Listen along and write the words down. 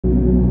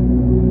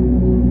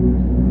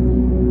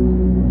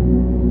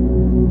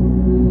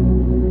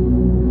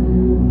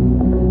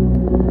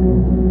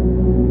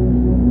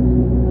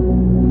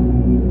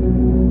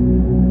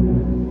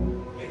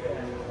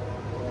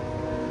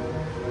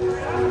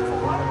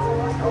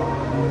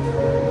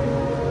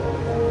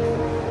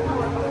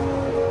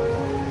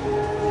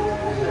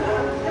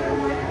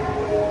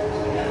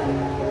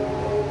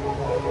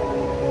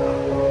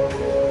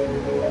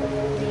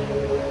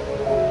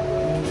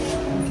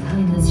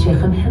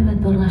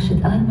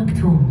Rashid Al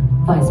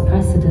Maktoum, Vice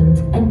President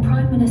and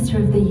Prime Minister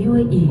of the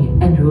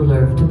UAE and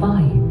ruler of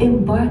Dubai,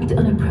 embarked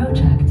on a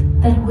project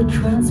that would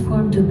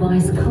transform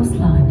Dubai's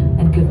coastline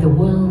and give the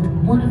world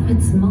one of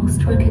its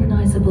most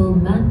recognizable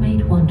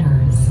man-made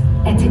wonders.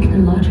 A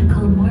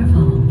technological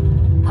marvel,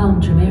 Palm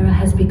Jumeirah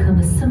has become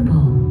a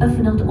symbol of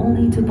not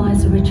only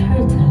Dubai's rich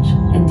heritage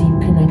and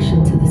deep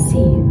connection to the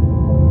sea,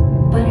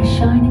 but a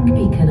shining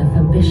beacon of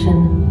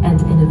ambition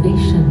and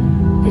innovation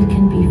that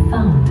can be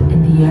found in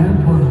the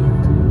Arab world.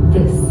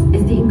 This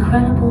is the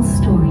incredible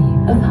story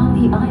of how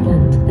the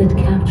island that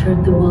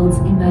captured the world's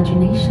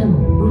imagination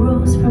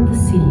rose from the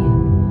sea.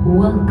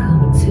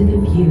 Welcome to the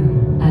view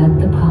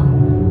at the Palm.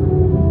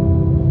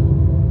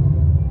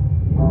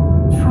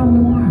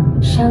 From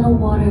warm, shallow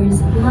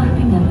waters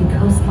lapping at the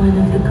coastline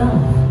of the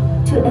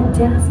Gulf to a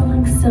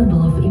dazzling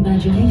symbol of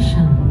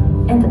imagination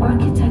and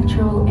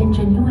architectural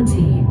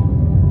ingenuity,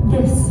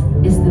 this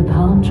is the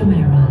Palm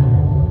Jumeirah.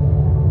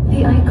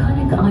 The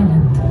iconic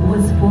island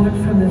was born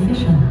from a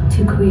vision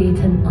to create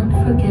an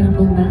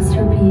unforgettable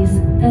masterpiece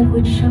that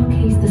would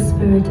showcase the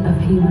spirit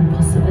of human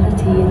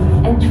possibility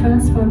and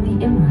transform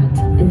the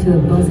emirate into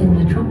a buzzing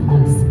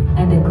metropolis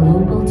and a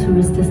global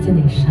tourist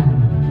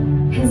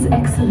destination. His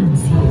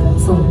Excellency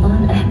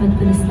Sultan Ahmed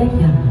bin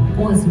Sulayman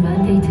was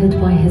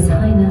mandated by His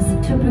Highness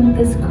to bring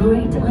this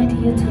great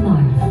idea to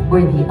life,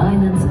 where the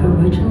island's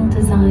original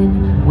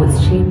design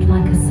was shaped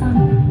like a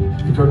sun.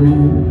 He told me,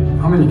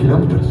 how many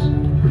kilometers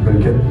we're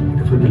going to get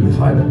if we build this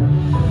island?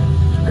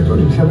 I told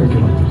him 7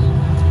 kilometers.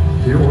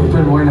 He told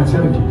me, why not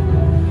 70?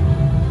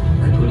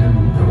 I told him,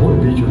 the whole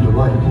beach of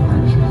Dubai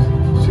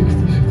is 60,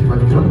 65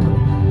 kilometers.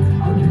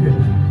 How do you get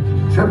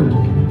 70?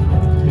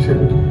 He said,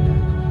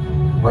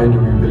 why do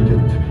we build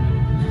it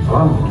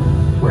around?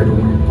 Why don't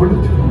we pull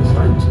it from the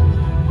sides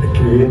and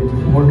create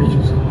more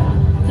beaches?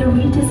 The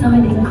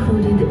redesign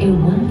included a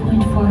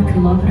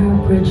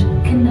 1.4-kilometer bridge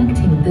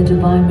connecting the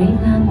Dubai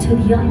mainland to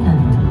the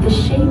island, the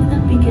shape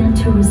that began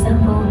to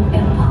resemble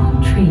a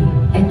palm tree,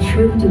 a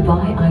true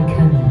Dubai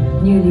icon.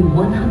 Nearly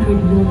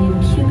 100 million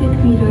cubic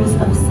meters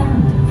of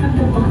sand from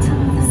the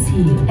bottom of the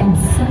sea and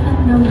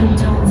 7 million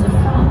tons of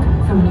rock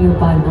from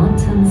nearby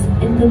mountains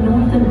in the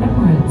Northern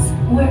Emirates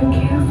were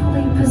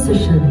carefully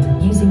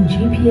positioned using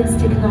GPS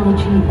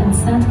technology and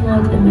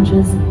satellite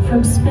images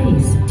from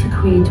space to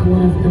create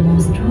one of the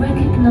most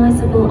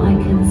recognizable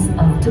icons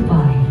of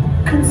Dubai.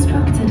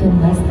 Constructed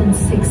in less than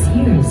 6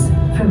 years,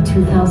 from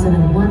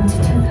 2001 to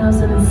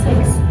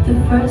 2006, the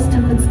first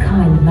of its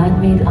kind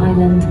man-made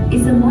island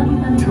is a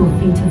monumental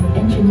feat of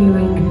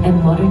engineering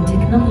and modern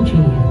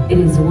technology. It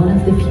is one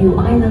of the few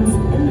islands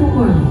in the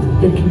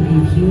world that can be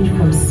viewed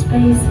from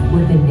space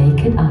with the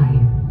naked eye.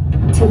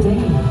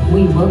 Today,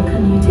 we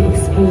welcome you to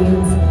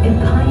experience a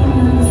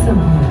pioneering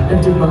symbol of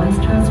Dubai's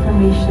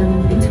transformation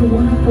into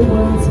one of the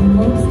world's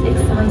most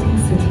exciting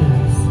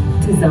cities.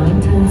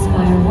 Designed to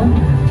inspire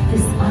wonder,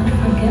 this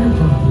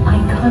unforgettable,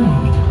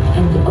 iconic,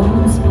 and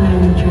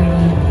awe-inspiring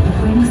journey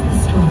brings the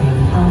story of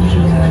Palm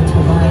Jumeirah to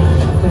life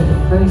for the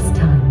first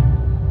time.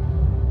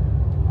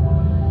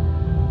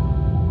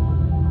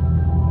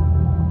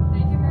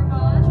 Thank you very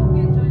much. Hope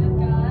you enjoyed it,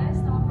 guys.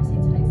 Now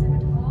proceed to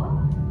Exhibit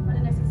Hall for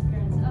the next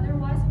experience.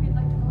 Otherwise, if you'd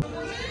like to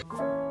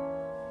go...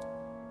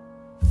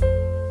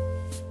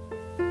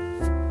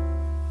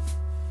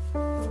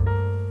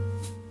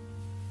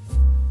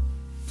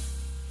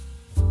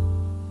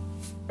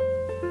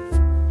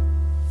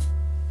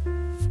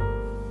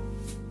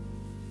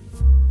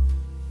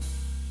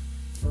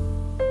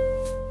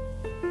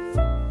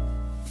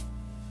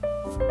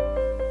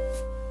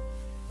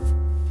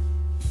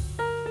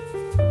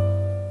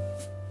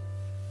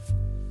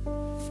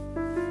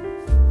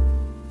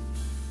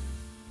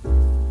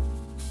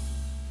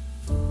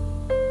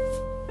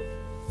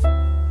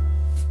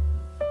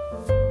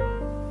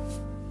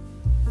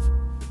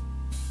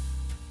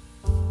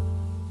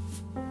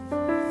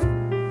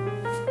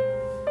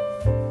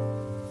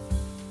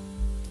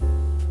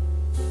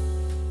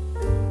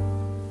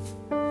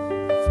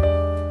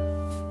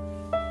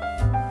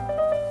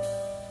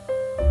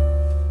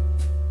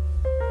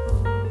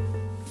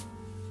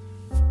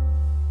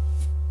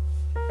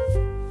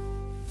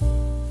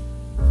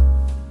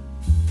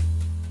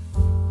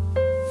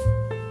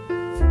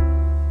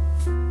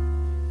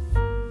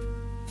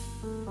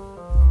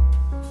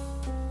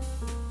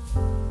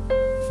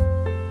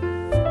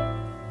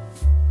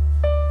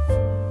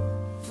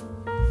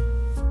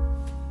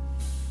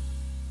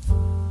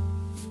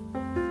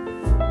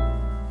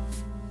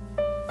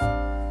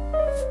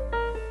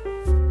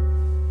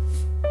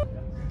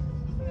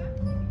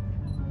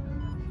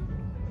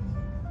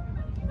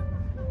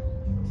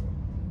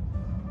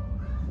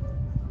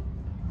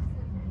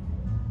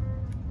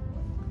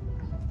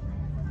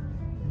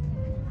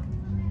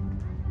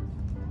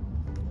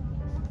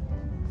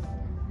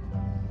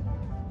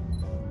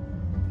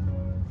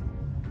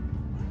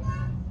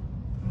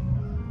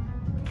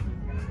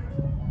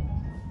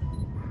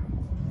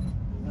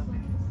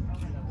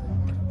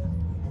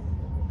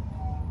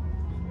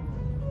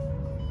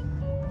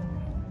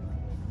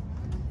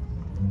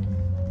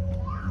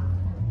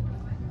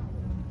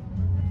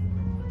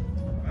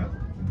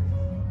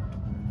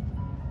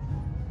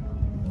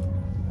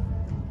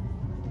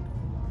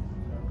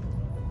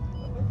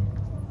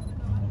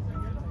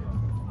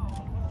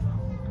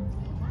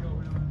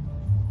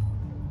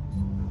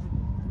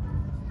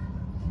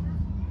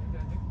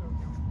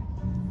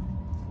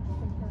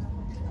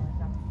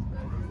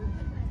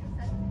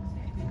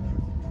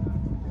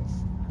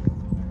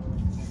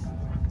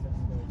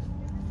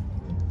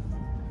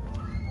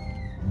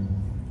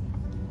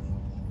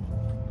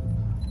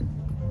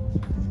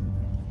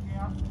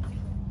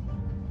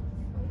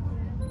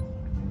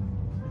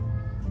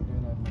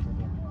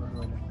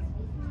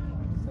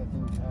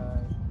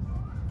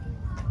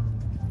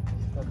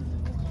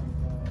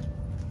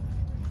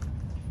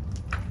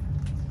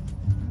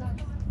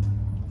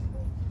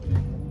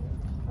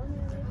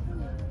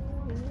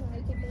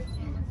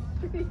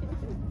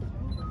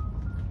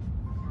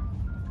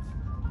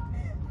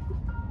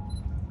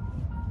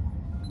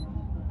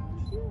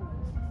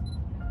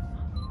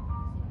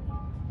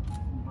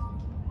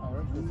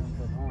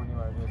 هون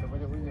بعد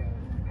بدي اقول له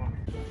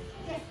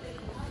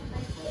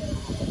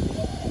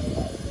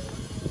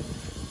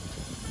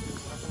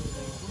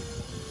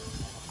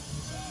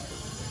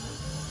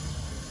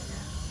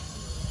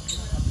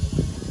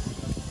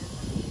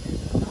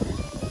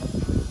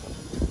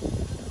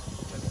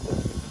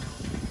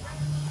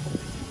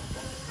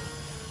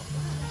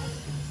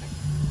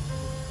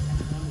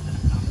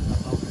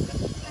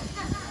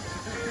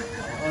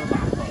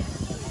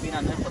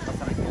فينا ناخد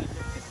مثلا كل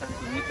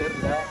سنتيمتر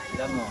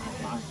لنوع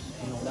معين،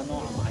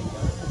 لنوع معين.